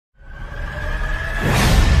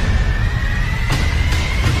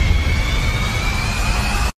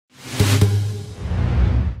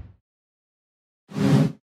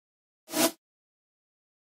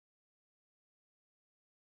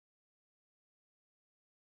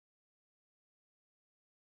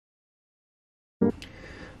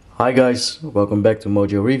Hi guys, welcome back to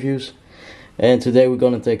Mojo Reviews, and today we're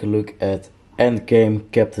gonna take a look at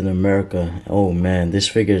Endgame Captain America. Oh man, this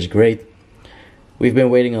figure is great. We've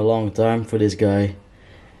been waiting a long time for this guy.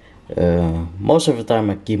 Most of the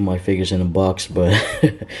time I keep my figures in a box, but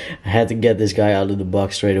I had to get this guy out of the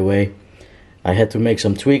box straight away. I had to make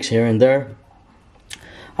some tweaks here and there.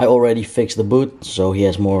 I already fixed the boot so he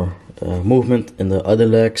has more movement in the other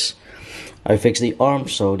legs. I fixed the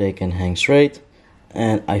arms so they can hang straight,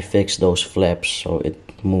 and I fixed those flaps so it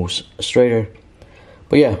moves straighter.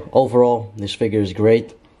 But yeah, overall this figure is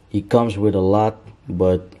great. He comes with a lot,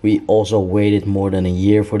 but we also waited more than a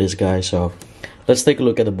year for this guy, so let's take a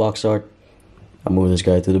look at the box art. I'll move this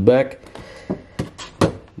guy to the back.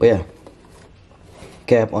 But yeah,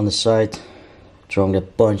 cap on the side, throwing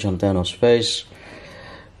that punch on Thanos' face.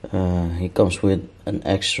 He comes with an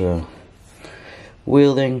extra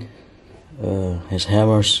wielding, his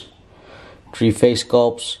hammers, 3 face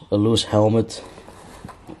sculpts, a loose helmet,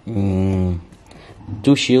 2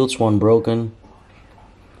 shields, 1 broken.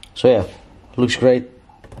 So yeah, looks great.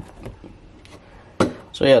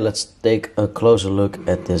 So yeah, let's take a closer look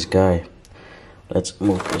at this guy. Let's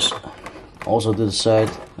move this also to the side.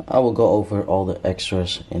 I will go over all the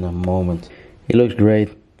extras in a moment. He looks great.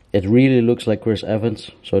 It really looks like Chris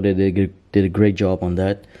Evans, so they did a great job on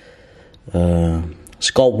that.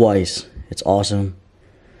 Sculpt wise, it's awesome.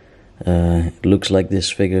 It looks like this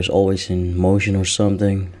figure is always in motion or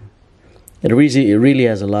something. It really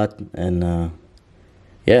has a lot, and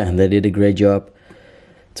yeah, they did a great job.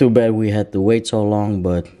 Too bad we had to wait so long,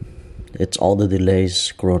 but it's all the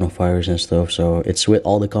delays, coronavirus and stuff, so it's with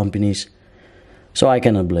all the companies. So I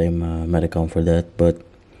cannot blame Medicom for that, but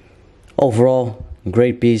overall,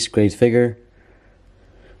 great piece, great figure.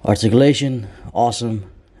 Articulation, awesome,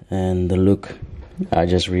 and the look, I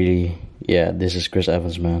just really, yeah, this is Chris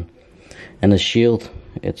Evans, man. And the shield,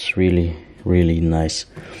 it's really nice.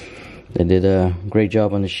 They did a great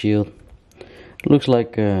job on the shield. It looks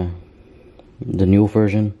like the new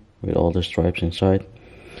version with all the stripes inside,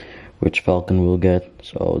 which Falcon will get,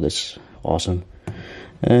 so that's awesome.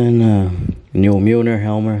 And new Mjolnir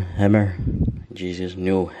hammer, Jesus,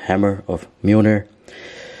 new hammer of Mjolnir.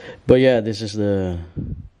 But yeah, this is it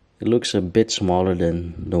looks a bit smaller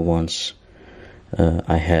than the ones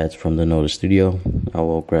I had from the Noda Studio. I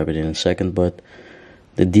will grab it in a second, but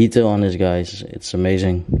the detail on this guy, it's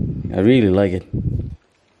amazing. I really like it.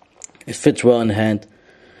 It fits well in the hand,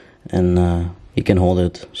 and you can hold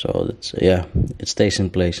it, so that's, yeah, it stays in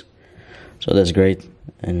place, so that's great.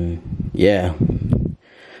 And yeah,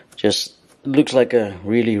 just looks like a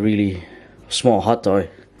really small hot toy.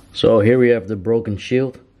 So here we have the broken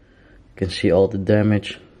shield. You can see all the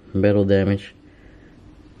damage, metal damage.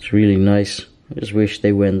 It's really nice. I just wish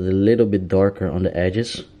they went a little bit darker on the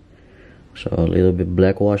edges, so a little bit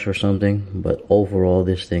black wash or something, but overall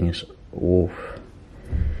this thing is oof.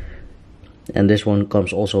 And this one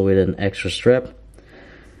comes also with an extra strap,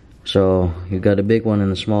 so you got a big one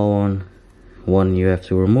and a small one. One you have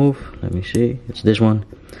to remove. Let me see, it's this one.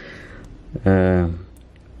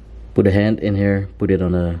 Put a hand in here, put it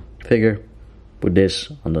on the figure, put this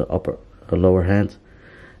on the lower hand,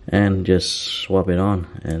 and just swap it on.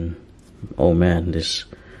 And oh man, it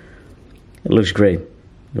looks great.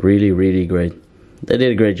 Really great. They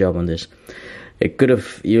did a great job on this. It could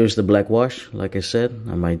have used the black wash, like I said.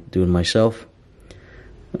 I might do it myself.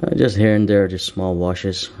 Just here and there, just small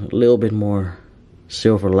washes, a little bit more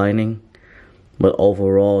silver lining, but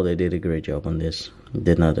overall they did a great job on this.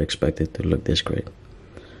 Did not expect it to look this great.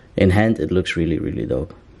 In hand it looks really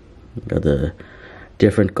dope. Got the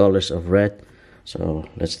different colors of red. So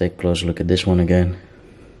let's take a closer look at this one again.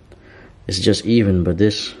 It's just even, but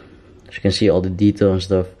this, as you can see all the detail and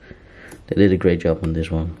stuff, they did a great job on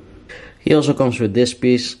this one. He also comes with this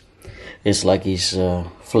piece. It's like he's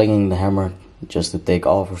flinging the hammer just to take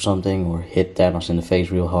off or something, or hit Thanos in the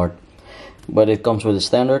face real hard. But it comes with a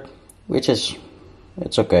standard, which is,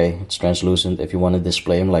 it's okay. It's translucent if you want to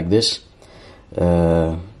display him like this.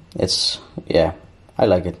 It's, yeah, I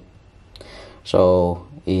like it. So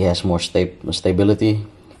he has more stability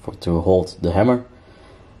to hold the hammer.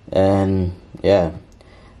 And yeah,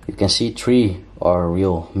 you can see 3 are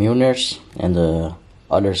real Mjolnirs and the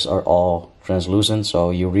others are all translucent, so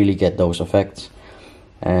you really get those effects.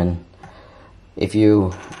 And if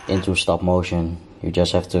you into stop motion, you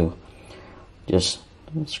just have to just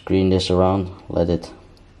screen this around, let it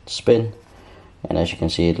spin, and as you can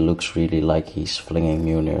see it looks really like he's flinging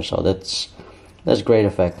Mjolnir, so that's great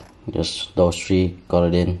effect. Just those 3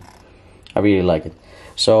 colored in. I really like it.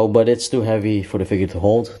 So, but it's too heavy for the figure to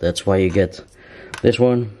hold. That's why you get this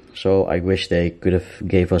one. So I wish they could have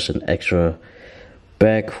gave us an extra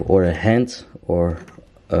back or a hand or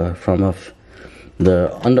from of the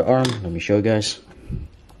underarm. Let me show you guys.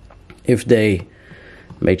 If they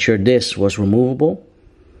made sure this was removable,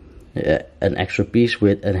 an extra piece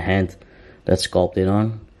with a hand that's sculpted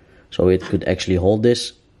on, so it could actually hold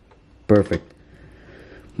this, perfect.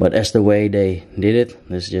 But as the way they did it,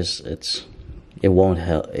 it won't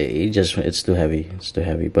help. It's too heavy. It's too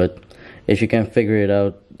heavy. But if you can figure it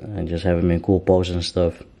out and just have them in cool poses and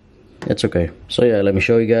stuff, it's okay. So yeah, let me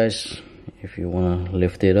show you guys. If you wanna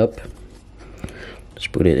lift it up,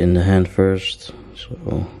 just put it in the hand first,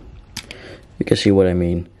 so you can see what I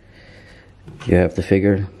mean. You have the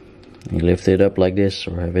figure, you lift it up like this,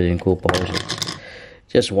 or have it in cool poses. It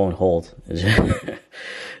just won't hold.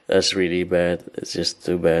 That's really bad. It's just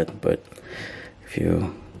too bad. But if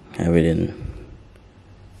you have it in,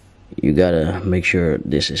 you gotta make sure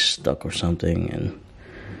this is stuck or something,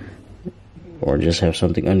 or just have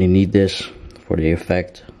something underneath this for the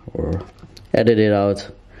effect, or edit it out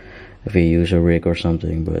if you use a rig or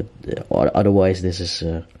something. But otherwise, this is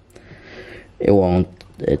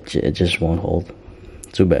it just won't hold.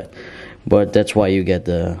 Too bad. But that's why you get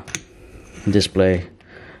the display,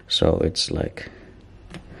 so it's like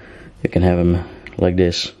you can have them like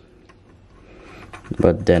this.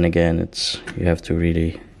 But then again, you have to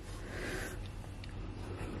really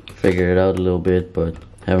figure it out a little bit, but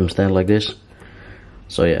have them stand like this.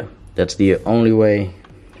 So yeah, that's the only way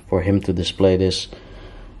for him to display this.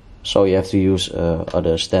 So you have to use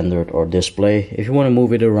other standard or display if you want to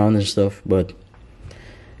move it around and stuff. But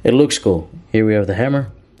it looks cool. Here we have the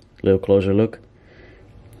hammer, a little closer look.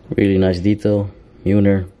 Really nice detail,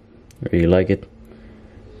 Mjolnir, really like it.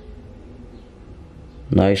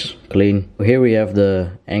 Nice, clean. Here we have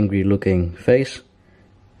the angry looking face,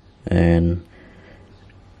 and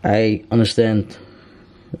I understand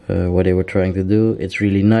what they were trying to do. It's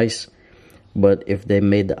really nice, but if they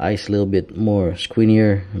made the eyes a little bit more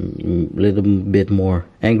squintier, a little bit more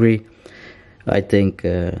angry, I think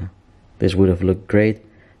this would have looked great.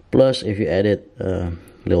 Plus, if you added a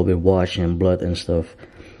little bit wash and blood and stuff,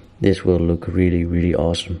 this will look really, really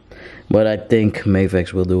awesome. But I think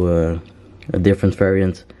Mafex will do a different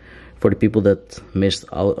variant. For the people that missed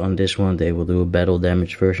out on this one, they will do a battle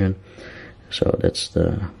damage version. So that's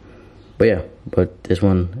the... But yeah, but this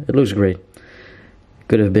one, it looks great.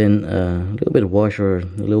 Could have been a little bit of wash or a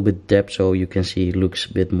little bit depth, so you can see it looks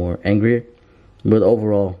a bit more angrier. But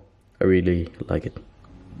overall, I really like it.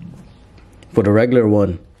 For the regular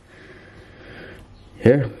one,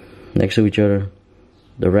 here, next to each other,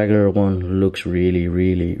 the regular one looks really,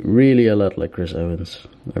 really, really a lot like Chris Evans.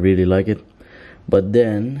 I really like it. But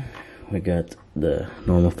then we got the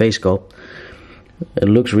normal face sculpt. It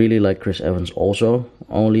looks really like Chris Evans also.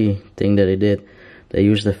 Only thing that they did, they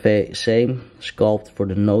used the same sculpt for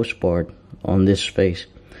the nose part on this face,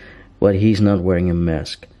 but he's not wearing a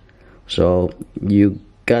mask. So you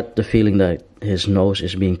got the feeling that his nose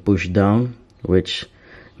is being pushed down, which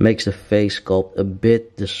makes the face sculpt a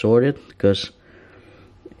bit distorted, because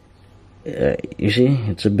you see,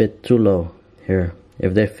 it's a bit too low here.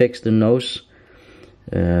 If they fixed the nose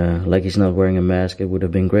like he's not wearing a mask, it would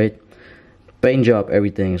have been great. Paint job,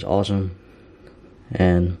 everything is awesome,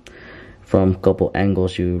 and from a couple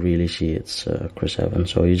angles you really see it's Chris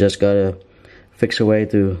Evans. So you just gotta fix a way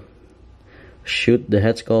to shoot the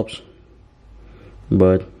head sculpts,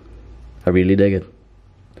 but I really dig it.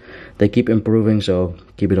 They keep improving, so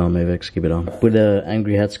keep it on, Mafex, keep it on. Put the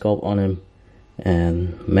angry head sculpt on him,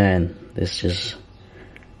 and man, this just,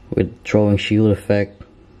 with throwing shield effect,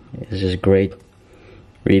 it's just great.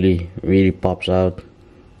 Really, really pops out.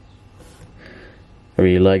 I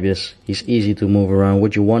really like this. He's easy to move around.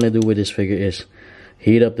 What you want to do with this figure is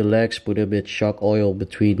heat up the legs, put a bit shock oil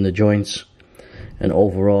between the joints, and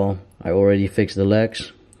overall I already fixed the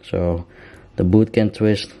legs, so the boot can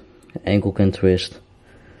twist, the ankle can twist,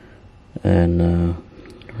 and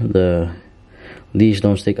these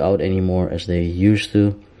don't stick out anymore as they used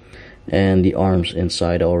to, and the arms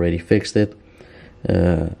inside I already fixed it.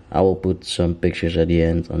 I will put some pictures at the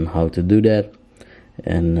end on how to do that,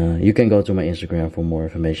 and you can go to my Instagram for more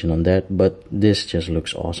information on that. But this just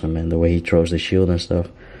looks awesome, and the way he throws the shield and stuff,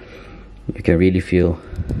 you can really feel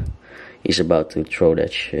he's about to throw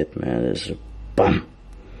that shit, man. It's bam,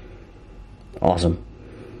 awesome.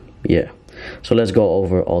 Yeah, so let's go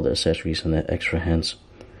over all the accessories and the extra hands.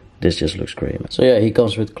 This just looks great, man. So yeah, he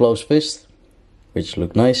comes with closed fist, which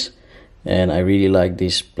look nice, and I really like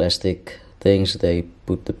these plastic things they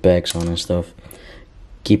put the packs on and stuff.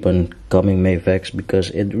 Keep on coming, Mafex,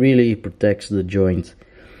 because it really protects the joint,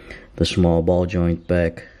 the small ball joint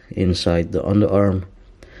back inside the underarm,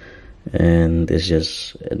 and this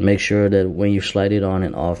just make sure that when you slide it on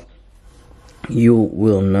and off, you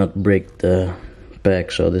will not break the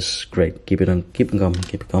back. So this is great. Keep it on, keep it coming,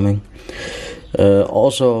 keep it coming.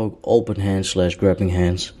 Also open hands slash grabbing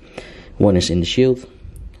hands. One is in the shield,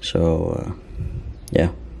 so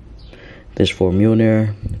yeah, this for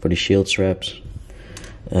Mjolnir, for the shield straps.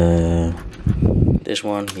 This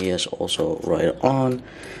one he has also right on.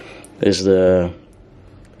 This is the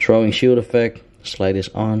throwing shield effect. Slide this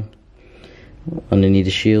on underneath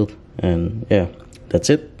the shield, and yeah, that's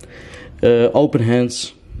it. Open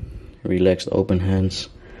hands, relaxed open hands,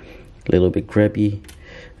 a little bit grabby,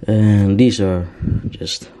 and these are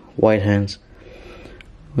just white hands.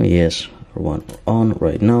 Yes, one on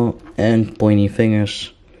right now, and pointy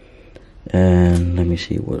fingers. And let me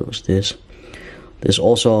see, what was this? There's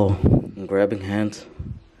also grabbing hand.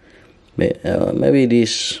 Maybe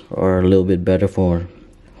these are a little bit better for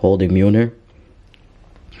holding Mjolnir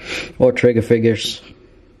or trigger figures,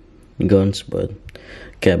 guns, but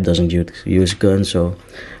Cap doesn't use guns, so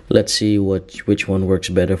let's see which one works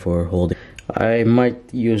better for holding. I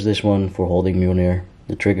might use this one for holding Mjolnir,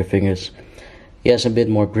 the trigger fingers. He has a bit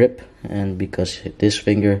more grip, and because this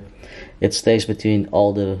finger, it stays between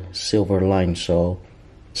all the silver lines, so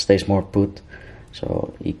it stays more put,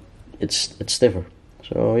 so it's stiffer.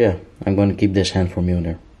 So yeah, I'm going to keep this hand for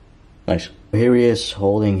Mjolnir. Nice. Here he is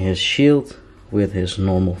holding his shield with his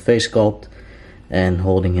normal face sculpt and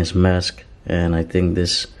holding his mask. And I think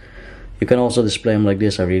this, you can also display him like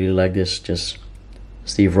this. I really like this, just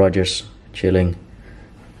Steve Rogers chilling.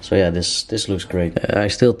 So yeah, this looks great. I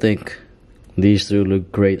still think these two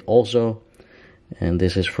look great also. And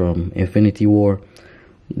this is from Infinity War.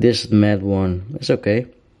 This matte one is okay,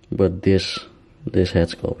 but this head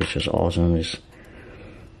sculpt is just awesome. It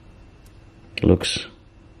looks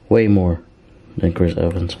way more than Chris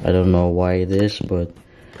Evans. I don't know why it is, but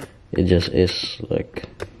it just is, like,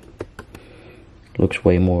 looks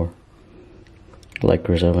way more like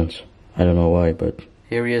Chris Evans. I don't know why, but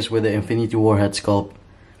here he is with the Infinity War head sculpt.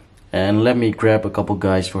 And let me grab a couple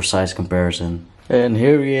guys for size comparison. And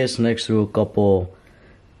here he is next to a couple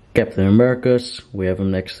Captain Americas. We have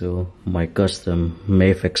him next to my custom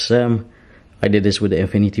Mafex Sam. I did this with the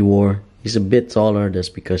Infinity War. He's a bit taller, that's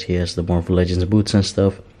because he has the Marvel Legends boots and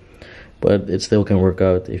stuff. But it still can work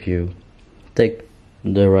out if you take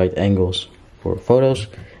the right angles for photos.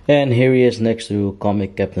 And here he is next to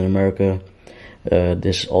comic Captain America.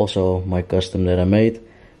 This is also my custom that I made.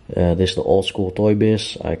 This is the old school Toy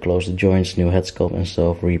Biz. I closed the joints, new head sculpt and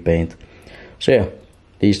stuff, repaint. So yeah,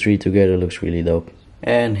 these three together looks really dope.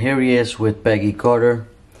 And here he is with Peggy Carter.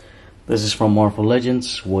 This is from Marvel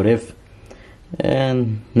Legends, What If.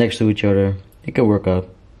 And next to each other, it can work out.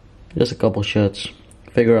 Just a couple shots,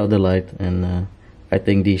 figure out the light, and I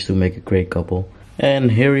think these two make a great couple.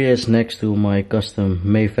 And here he is next to my custom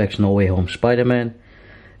Mafex No Way Home Spider-Man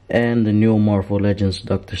and the new Marvel Legends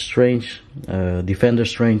Doctor Strange, Defender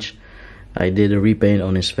Strange. I did a repaint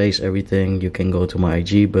on his face, everything. You can go to my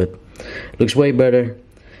IG, but looks way better.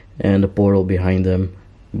 And the portal behind them.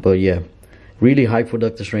 But yeah, really hyped for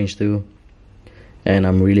Doctor Strange too. And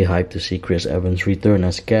I'm really hyped to see Chris Evans return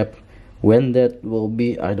as Cap. When that will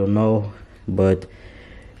be, I don't know. But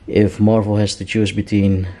if Marvel has to choose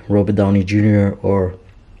between Robert Downey Jr. or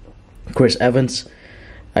Chris Evans,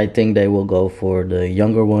 I think they will go for the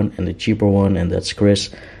younger one and the cheaper one, and that's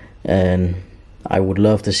Chris. And I would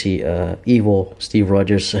love to see evil Steve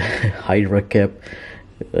Rogers Hydra Cap.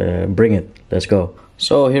 Bring it, let's go.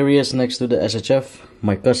 So here he is next to the SHF,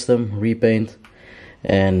 my custom repaint.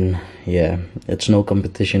 And yeah, it's no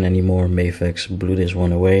competition anymore. Mafex blew this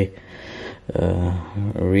one away.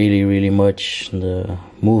 Really much. The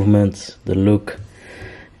movement, the look,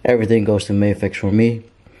 everything goes to Mafex for me.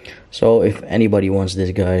 So if anybody wants this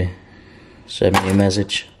guy, send me a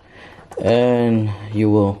message and you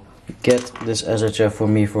will get this SHF for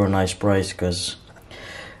me for a nice price. Because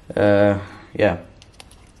yeah,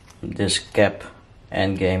 this Cap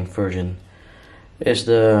Endgame version is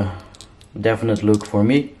the definite look for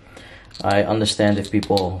me. I understand if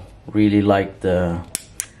people really like the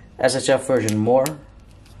SHF version more.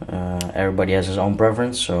 Everybody has his own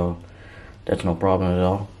preference, so that's no problem at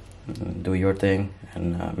all. Do your thing,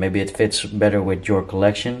 and maybe it fits better with your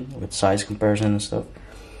collection, with size comparison and stuff.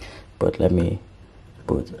 But let me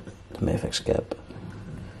put the Mafex Cap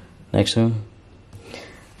next to him.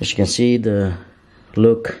 As you can see, the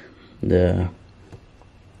look, the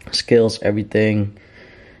skills, everything,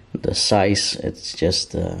 the size, it's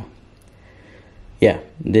just yeah,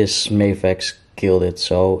 this Mafex killed it.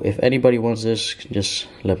 So if anybody wants this, just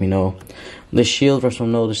let me know. This shield was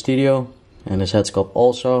from Noda Studio, and this head sculpt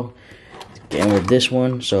also. came with this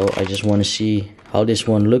one, so I just want to see how this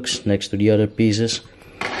one looks next to the other pieces.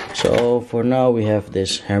 So for now we have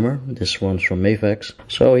this hammer. This one's from Mafex.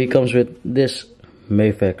 So he comes with this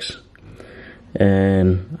Mafex,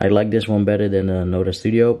 and I like this one better than the Noda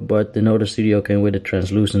Studio, but the Noda Studio came with a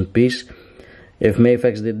translucent piece. If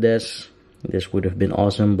Mafex did this would have been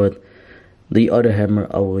awesome, but the other hammer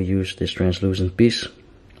I will use this translucent piece.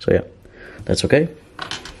 So yeah, that's okay.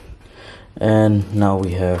 And now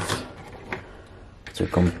we have to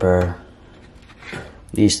compare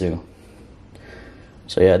these two.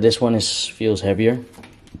 So yeah, this one feels heavier.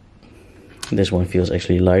 This one feels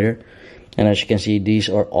actually lighter. And as you can see, these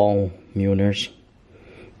are all Muners,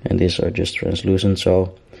 and these are just translucent.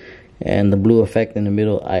 So, and the blue effect in the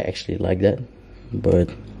middle, I actually like that, but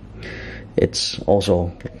it's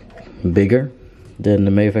also bigger than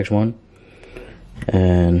the Mafex one,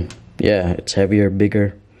 and yeah, it's heavier,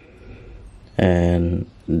 bigger, and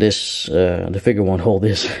this the figure won't hold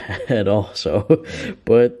this at all. So,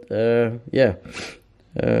 but yeah,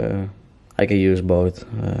 I can use both.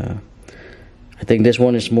 I think this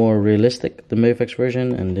one is more realistic, the Mafex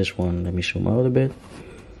version, and this one, let me zoom out a bit.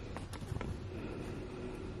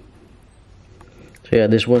 So yeah,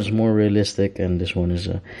 this one's more realistic, and this one is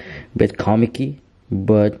a bit comic-y,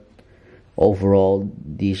 but overall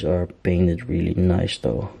these are painted really nice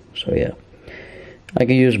though. So yeah, I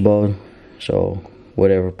can use both, so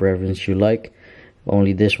whatever preference you like.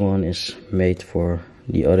 Only this one is made for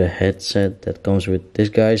the other headset that comes with this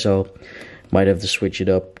guy, so might have to switch it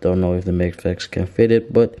up. Don't know if the Mafex can fit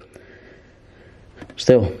it, but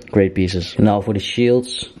still great pieces. Now for the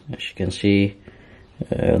shields, as you can see,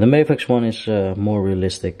 the Mafex one is more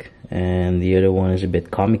realistic, and the other one is a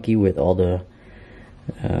bit comic-y with all the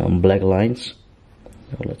black lines.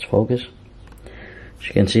 So let's focus. As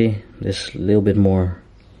you can see, this little bit more.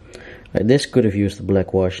 This could have used the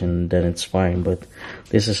black wash and then it's fine, but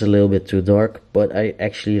this is a little bit too dark. But I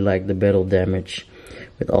actually like the battle damage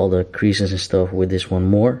with all the creases and stuff with this one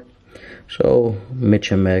more. So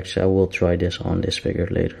Mitch and Max, I will try this on this figure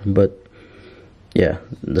later. But yeah,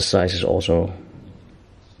 the size is also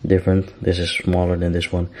different. This is smaller than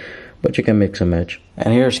this one, but you can mix and match.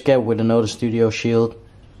 And here's Cap with another Studio shield.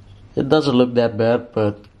 It doesn't look that bad,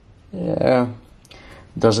 but yeah,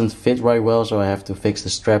 doesn't fit right well, so I have to fix the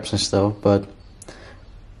straps and stuff, but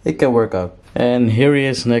it can work out. And here he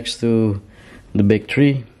is next to the big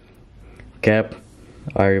three: Cap,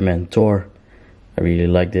 Iron Man, Thor. I really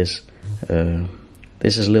like this.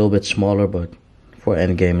 This is a little bit smaller, but for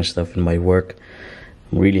Endgame and stuff it might work.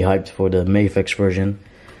 I'm really hyped for the Mafex version.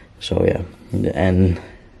 So yeah, and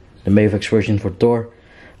the Mafex version for Thor,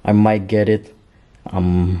 I might get it.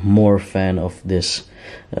 I'm more a fan of this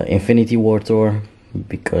Infinity War Thor,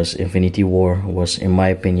 because Infinity War was, in my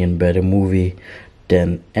opinion, better movie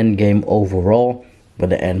than Endgame overall.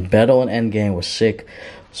 But the battle in Endgame was sick.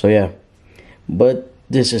 So yeah, but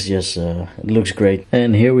this is just, it looks great.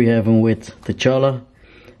 And here we have him with T'Challa.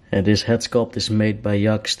 And this head sculpt is made by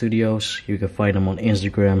Yak Studios. You can find them on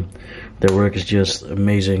Instagram. Their work is just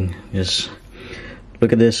amazing. Just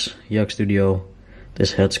look at this, Yak Studio.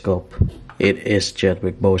 This head sculpt. It is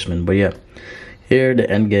Chadwick Boseman. But yeah, here the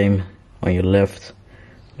Endgame on your left.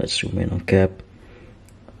 Let's zoom in on Cap.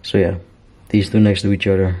 So yeah, these two next to each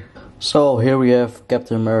other. So here we have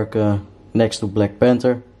Captain America next to Black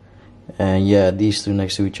Panther. And yeah, these two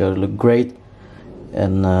next to each other look great.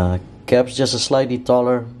 And Cap's just a slightly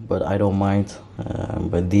taller, but I don't mind.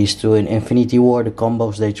 But these two in Infinity War, the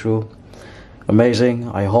combos they threw, amazing.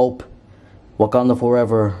 I hope Wakanda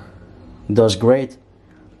Forever does great,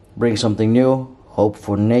 bring something new. Hope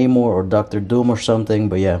for Namor or Doctor Doom or something.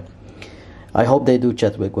 But yeah, I hope they do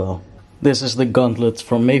Chadwick well. This is the gauntlet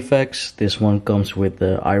from Mafex. This one comes with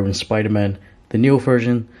the Iron Spider-Man, the new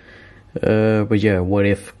version. But yeah, what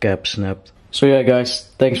if Cap snapped? So yeah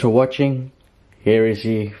guys, thanks for watching. Here is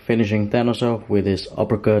he finishing Thanos off with his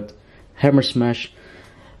uppercut hammer smash.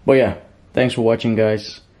 But yeah, thanks for watching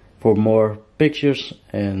guys. For more pictures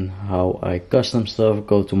and how I custom stuff,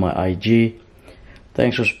 go to my IG.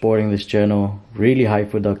 Thanks for supporting this channel. Really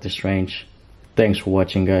hyped for Doctor Strange. Thanks for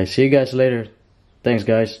watching guys. See you guys later. Thanks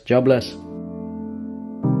guys. Jahbless.